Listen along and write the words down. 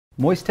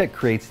MoistTech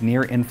creates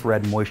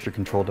near-infrared moisture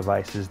control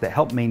devices that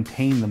help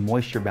maintain the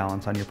moisture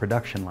balance on your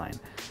production line.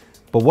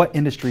 But what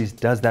industries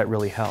does that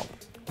really help?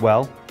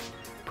 Well,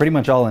 pretty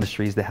much all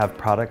industries that have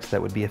products that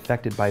would be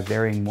affected by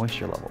varying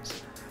moisture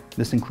levels.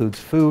 This includes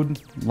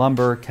food,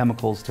 lumber,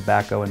 chemicals,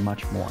 tobacco, and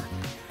much more.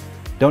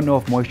 Don't know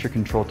if moisture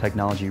control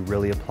technology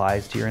really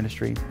applies to your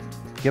industry?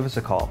 Give us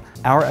a call.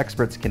 Our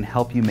experts can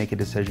help you make a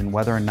decision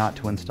whether or not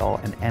to install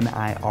an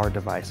NIR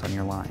device on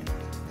your line.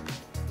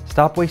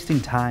 Stop wasting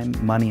time,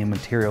 money, and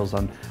materials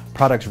on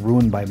products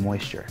ruined by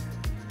moisture.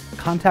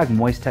 Contact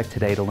MoistTech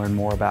today to learn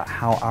more about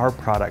how our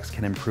products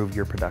can improve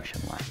your production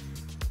line.